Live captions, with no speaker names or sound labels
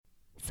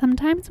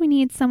Sometimes we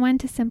need someone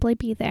to simply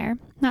be there,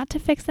 not to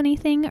fix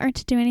anything or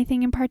to do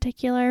anything in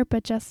particular,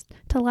 but just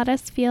to let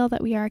us feel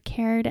that we are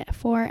cared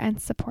for and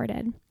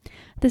supported.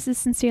 This is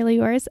Sincerely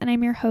Yours, and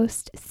I'm your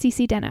host,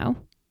 Cece Deno.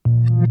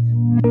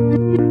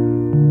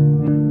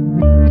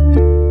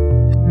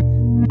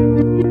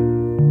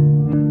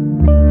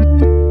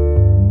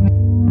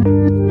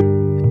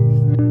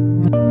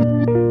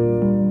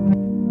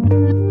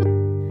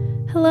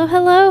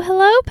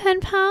 Hello,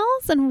 pen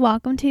pals, and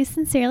welcome to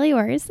Sincerely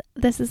Yours.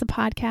 This is a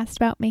podcast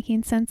about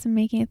making sense and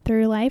making it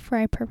through life,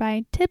 where I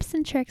provide tips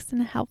and tricks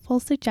and helpful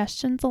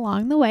suggestions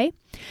along the way.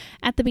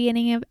 At the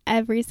beginning of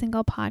every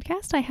single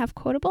podcast, I have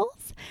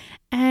quotables,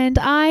 and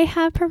I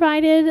have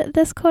provided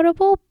this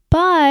quotable,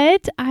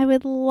 but I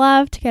would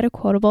love to get a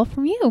quotable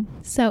from you.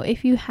 So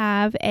if you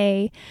have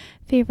a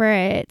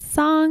favorite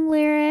song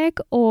lyric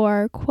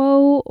or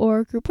quote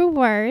or group of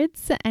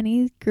words,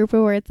 any group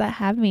of words that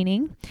have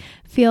meaning,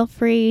 feel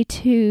free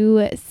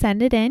to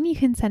send it in. You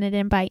can send it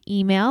in by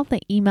email. The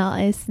email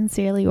is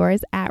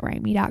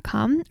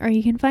sincerelyyours@writeme.com, or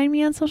you can find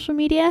me on social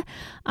media.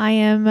 I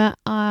am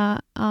on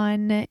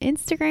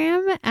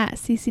Instagram at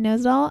Cece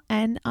Knows It All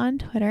and on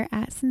Twitter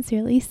at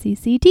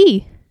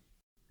SincerelyCCD.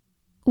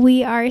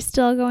 We are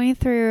still going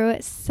through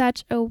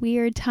such a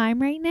weird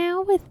time right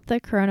now with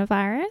the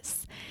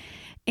coronavirus.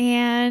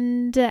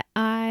 And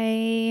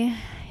I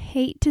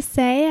hate to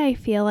say, I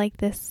feel like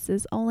this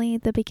is only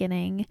the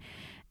beginning.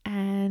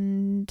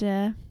 And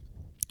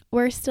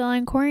we're still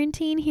in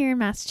quarantine here in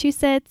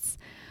Massachusetts.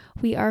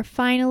 We are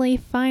finally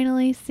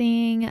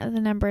seeing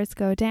the numbers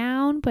go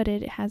down, but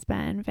it has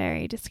been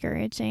very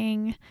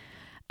discouraging.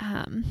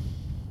 I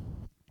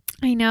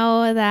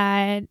know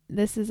that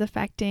this is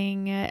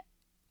affecting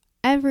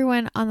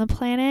everyone on the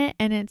planet,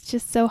 and it's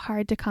just so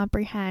hard to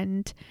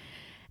comprehend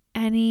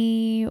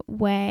any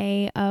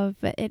way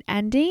of it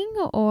ending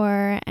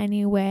or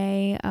any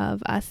way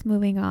of us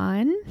moving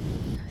on.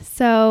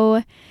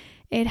 So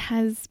it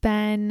has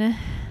been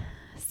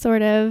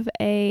sort of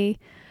a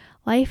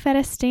life at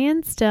a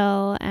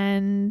standstill,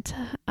 and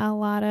a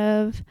lot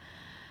of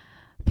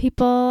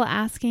people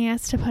asking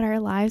us to put our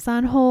lives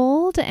on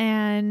hold,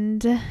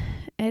 and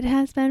it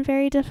has been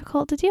very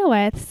difficult to deal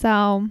with.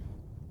 So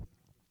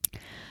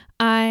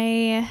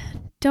I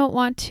don't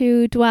want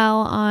to dwell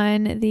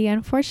on the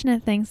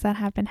unfortunate things that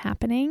have been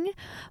happening,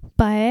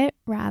 but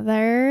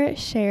rather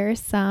share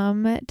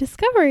some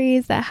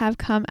discoveries that have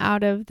come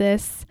out of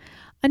this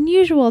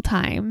unusual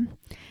time.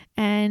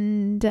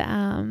 And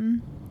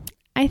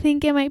I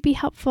think it might be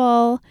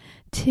helpful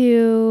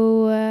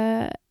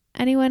to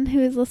anyone who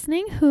is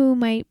listening who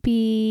might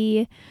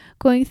be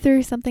going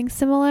through something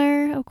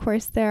similar. Of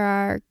course, there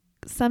are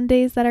some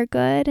days that are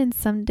good and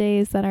some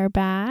days that are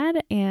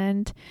bad,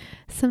 and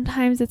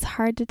sometimes it's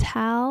hard to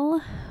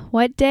tell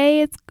what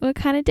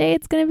kind of day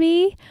it's going to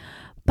be,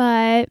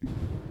 but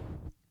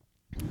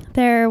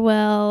there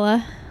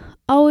will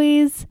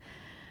always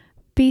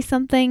be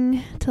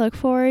something to look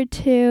forward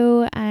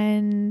to,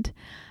 and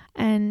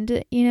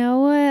you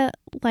know,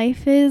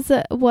 life is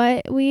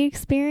what we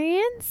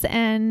experience,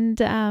 and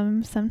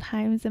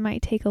sometimes it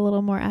might take a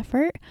little more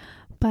effort,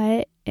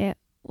 but it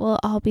will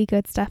all be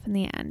good stuff in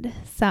the end.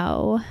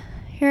 So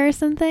here are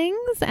some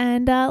things,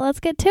 and let's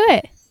get to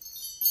it.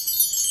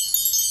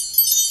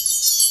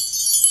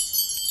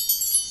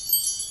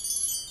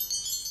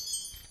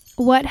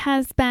 What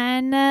has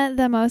been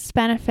the most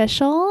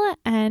beneficial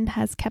and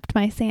has kept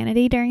my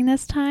sanity during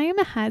this time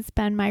has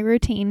been my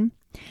routine.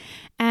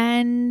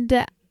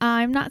 And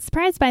I'm not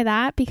surprised by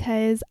that,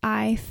 because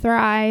I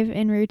thrive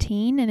in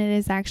routine, and it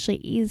is actually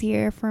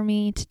easier for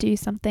me to do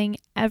something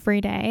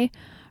every day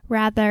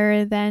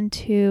rather than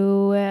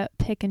to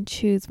pick and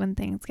choose when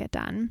things get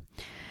done.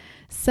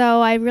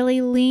 So I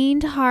really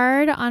leaned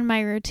hard on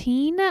my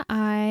routine.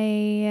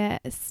 I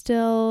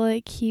still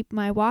keep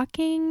my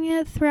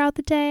walking throughout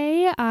the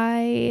day.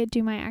 I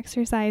do my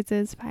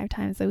exercises 5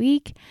 times a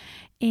week,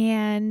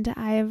 and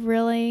I've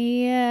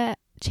really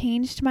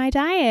changed my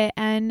diet,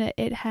 and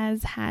it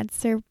has had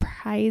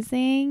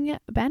surprising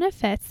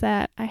benefits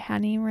that I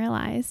hadn't even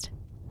realized.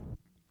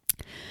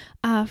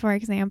 For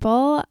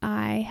example,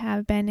 I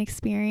have been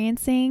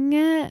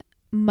experiencing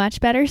much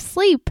better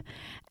sleep,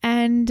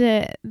 and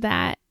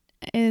that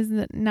is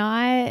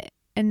not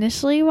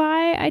initially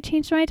why I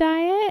changed my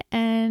diet.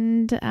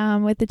 And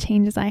with the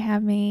changes I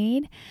have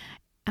made,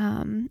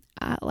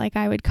 like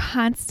I would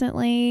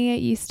constantly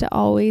used to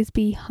always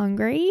be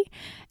hungry,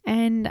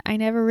 and I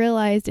never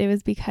realized it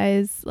was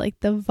because like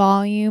the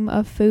volume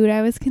of food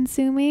I was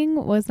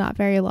consuming was not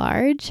very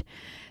large.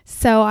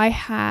 So I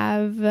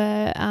have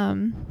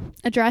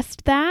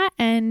addressed that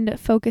and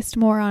focused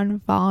more on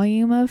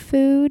volume of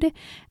food,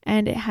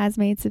 and it has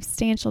made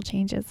substantial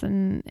changes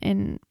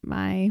in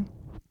my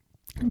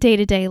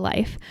day-to-day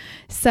life.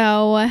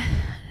 So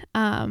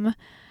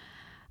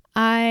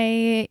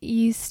I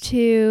used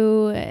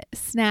to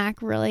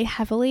snack really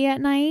heavily at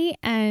night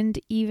and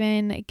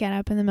even get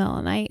up in the middle of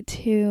the night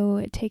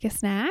to take a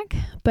snack,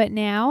 but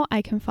now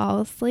I can fall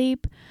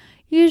asleep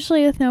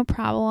usually with no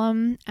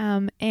problem,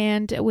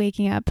 and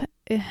waking up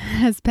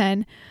has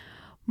been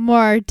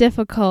more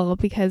difficult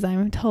because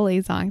I'm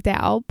totally zonked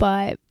out,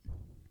 but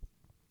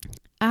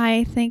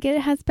I think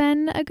it has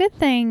been a good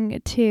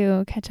thing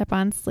to catch up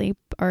on sleep,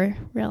 or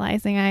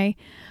realizing I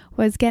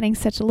was getting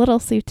such a little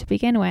sleep to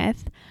begin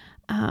with.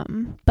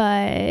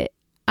 But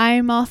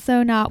I'm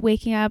also not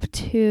waking up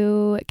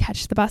to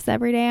catch the bus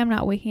every day. I'm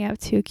not waking up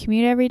to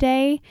commute every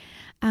day.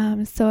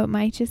 So it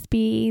might just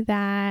be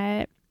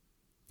that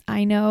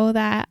I know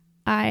that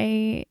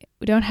I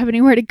don't have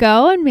anywhere to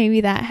go, and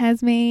maybe that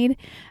has made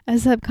a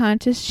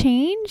subconscious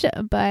change.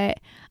 But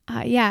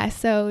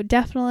so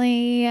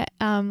definitely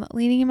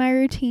leaning in my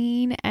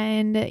routine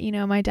and,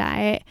 my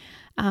diet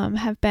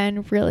have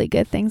been really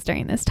good things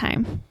during this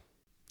time.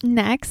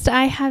 Next,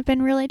 I have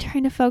been really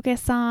trying to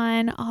focus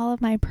on all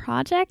of my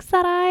projects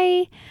that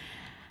I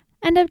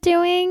end up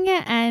doing.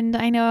 And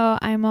I know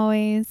I'm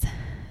always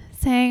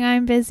saying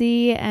I'm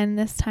busy, and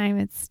this time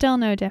it's still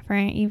no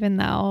different, even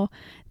though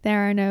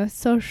there are no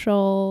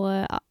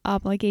social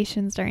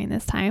obligations during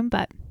this time.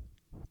 But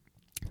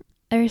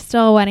there's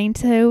still a wedding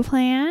to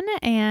plan,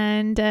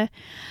 and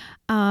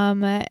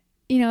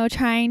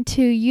trying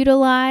to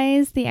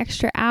utilize the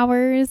extra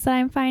hours that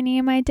I'm finding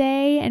in my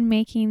day and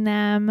making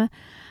them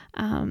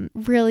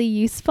really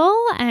useful.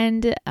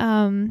 And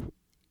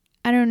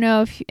I don't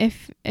know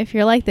if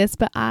you're like this,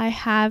 but I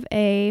have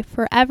a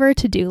forever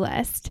to-do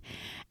list,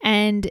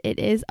 and it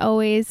is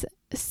always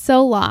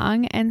so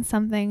long, and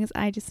some things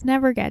I just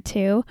never get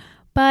to.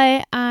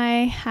 But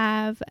I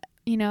have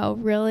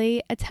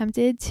really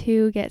attempted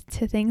to get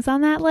to things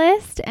on that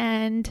list,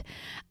 and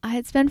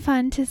it's been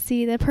fun to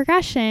see the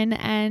progression,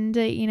 and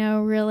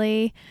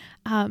really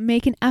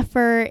make an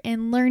effort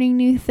in learning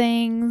new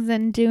things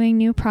and doing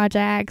new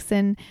projects,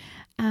 and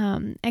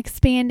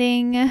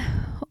expanding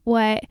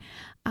what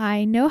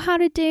I know how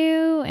to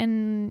do.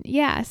 And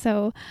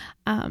so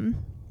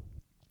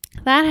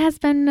that has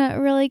been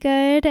really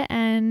good.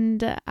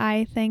 And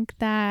I think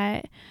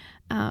that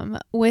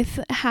with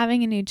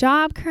having a new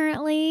job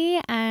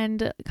currently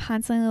and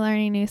constantly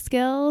learning new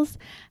skills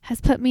has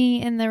put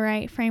me in the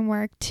right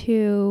framework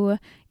to,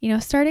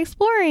 start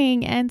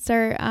exploring and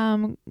start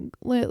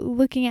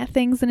looking at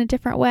things in a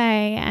different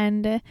way.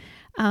 And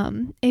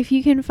if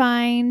you can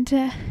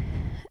find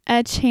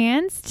a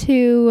chance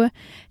to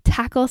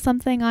tackle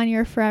something on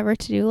your forever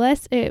to-do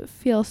list, it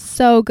feels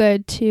so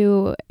good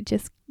to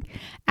just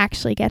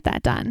actually get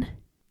that done.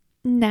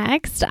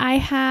 Next, I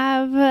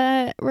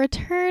have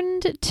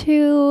returned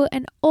to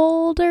an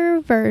older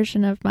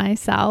version of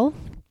myself.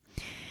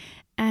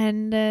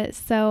 And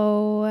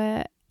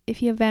so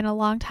if you've been a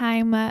long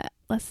time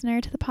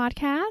listener to the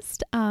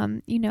podcast,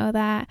 you know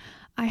that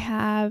I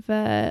have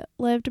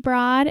lived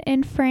abroad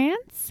in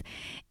France,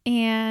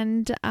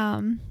 and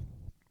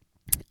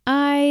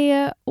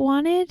I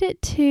wanted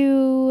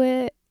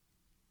to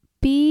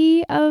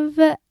be of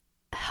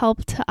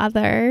help to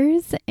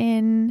others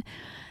in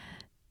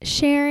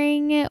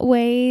sharing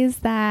ways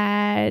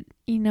that,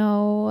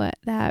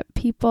 that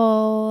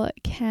people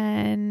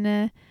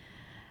can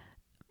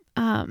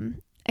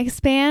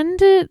expand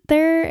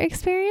their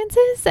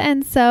experiences.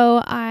 And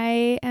so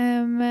I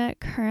am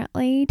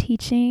currently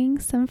teaching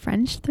some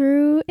French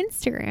through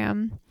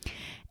Instagram.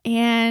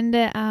 And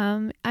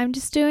I'm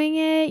just doing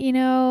it,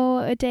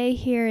 a day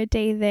here, a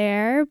day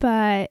there,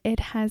 but it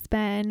has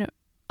been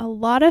a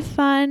lot of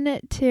fun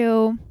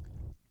to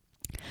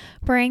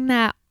bring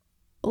that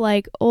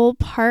old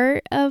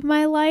part of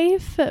my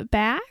life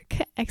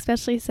back,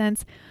 especially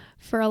since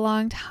for a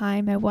long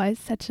time it was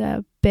such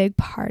a big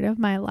part of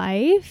my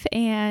life.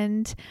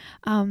 And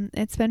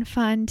it's been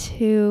fun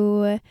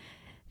to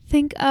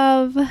think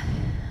of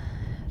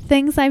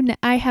things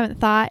I haven't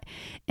thought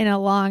in a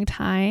long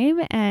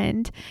time,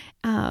 and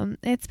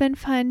it's been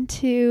fun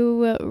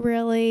to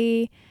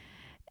really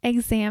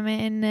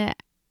examine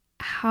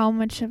how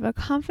much of a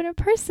confident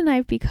person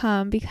I've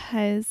become,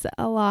 because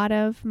a lot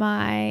of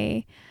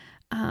my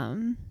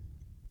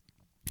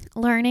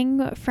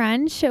learning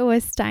French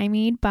was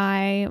stymied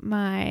by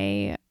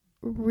my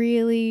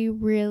really,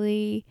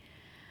 really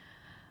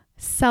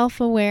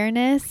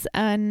self-awareness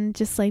and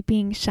just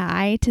being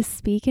shy to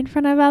speak in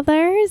front of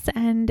others,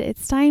 and it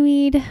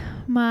stymied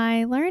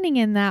my learning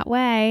in that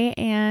way.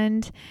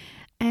 And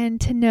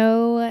to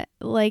know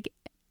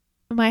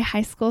my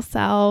high school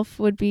self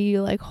would be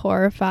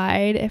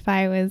horrified if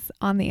I was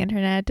on the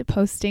internet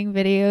posting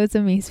videos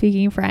of me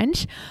speaking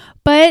French,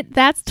 but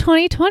that's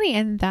 2020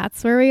 and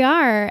that's where we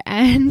are.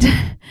 And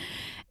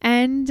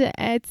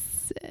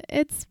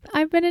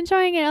I've been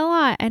enjoying it a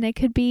lot, and it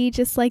could be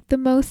just the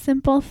most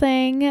simple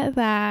thing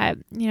that,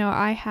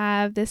 I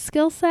have this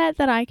skill set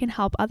that I can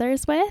help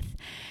others with.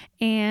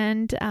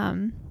 And,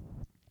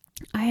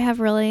 I have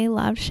really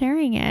loved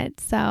sharing it.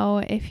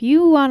 So if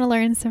you want to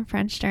learn some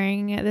French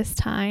during this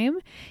time,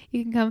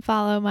 you can come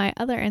follow my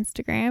other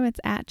Instagram. It's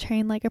at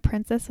Train Like a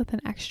Princess with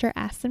an extra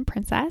S in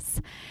princess.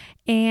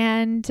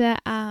 And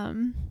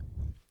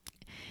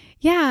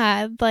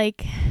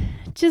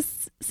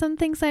just some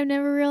things I've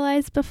never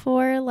realized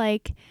before,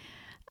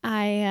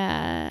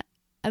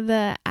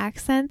 the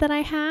accent that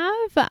I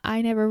have,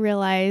 I never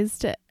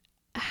realized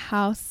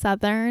how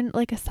southern,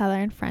 like a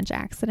southern French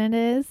accent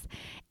is.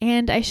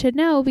 And I should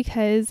know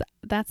because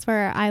that's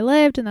where I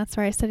lived and that's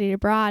where I studied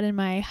abroad. And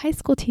my high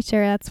school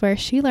teacher, that's where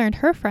she learned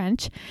her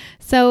French.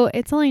 So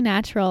it's only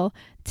natural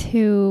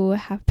to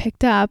have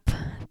picked up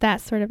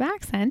that sort of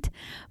accent.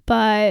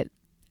 But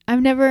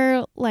I've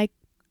never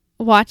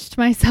watched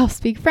myself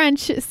speak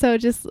French. So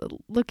just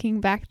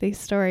looking back at these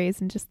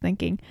stories and just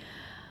thinking,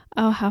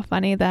 oh, how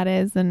funny that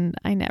is. And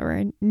I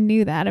never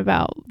knew that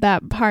about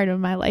that part of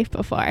my life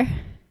before.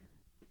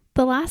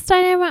 The last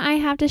item I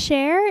have to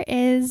share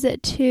is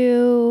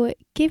to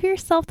give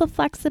yourself the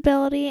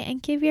flexibility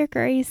and give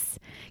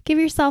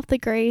yourself the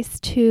grace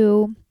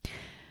to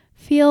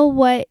feel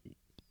what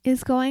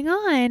is going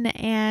on.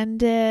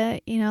 And,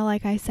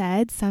 like I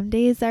said, some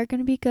days are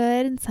going to be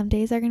good and some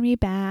days are going to be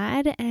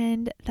bad,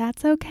 and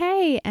that's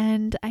okay.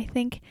 And I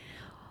think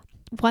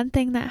one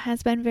thing that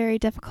has been very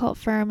difficult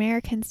for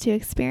Americans to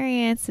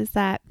experience is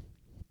that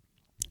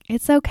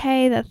it's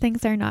okay that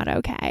things are not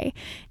okay.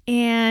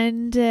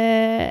 And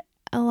a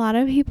lot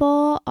of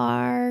people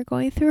are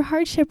going through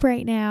hardship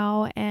right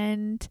now.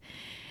 And,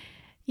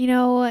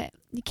 you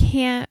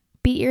can't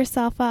beat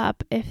yourself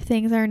up if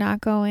things are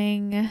not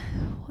going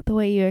the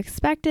way you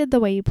expected, the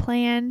way you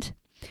planned.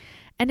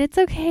 And it's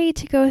okay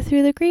to go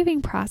through the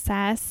grieving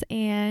process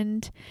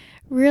and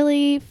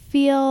really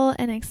feel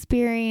and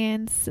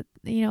experience,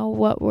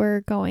 what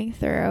we're going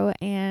through.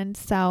 And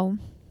so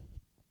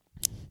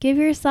give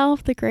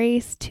yourself the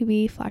grace to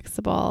be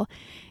flexible,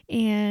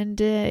 and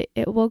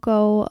it will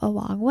go a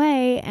long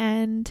way.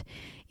 And,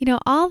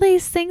 all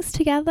these things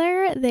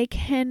together, they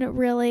can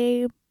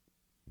really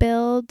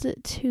build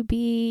to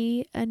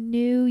be a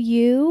new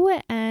you,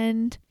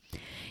 and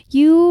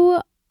you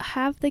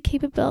have the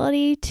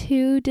capability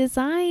to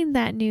design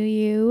that new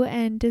you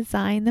and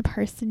design the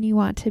person you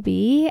want to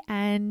be.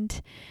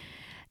 And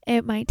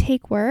it might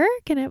take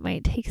work and it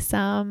might take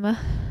some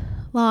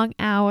long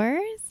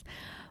hours,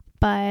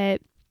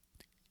 but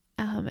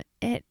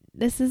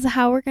this is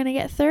how we're going to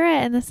get through it,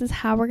 and this is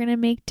how we're going to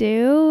make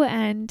do.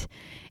 And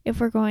if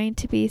we're going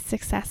to be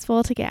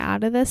successful to get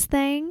out of this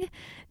thing,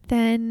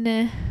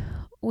 then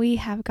we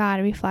have got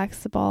to be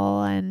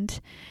flexible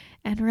and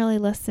really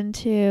listen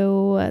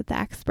to the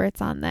experts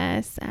on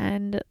this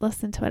and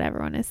listen to what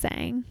everyone is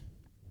saying.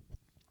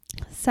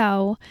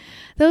 So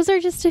those are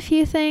just a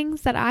few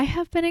things that I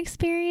have been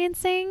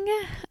experiencing.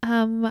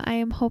 I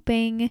am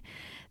hoping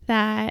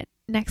that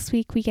next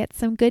week we get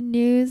some good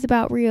news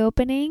about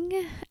reopening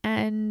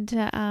and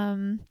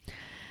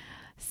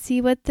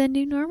see what the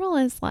new normal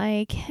is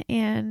like.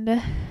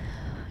 And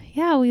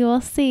yeah, we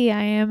will see.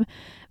 I am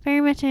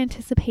very much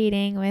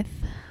anticipating with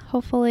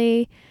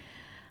hopefully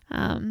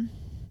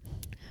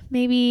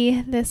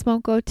maybe this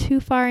won't go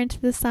too far into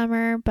the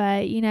summer,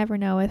 but you never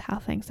know with how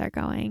things are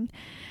going.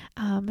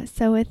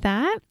 So with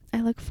that,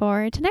 I look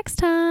forward to next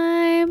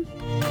time.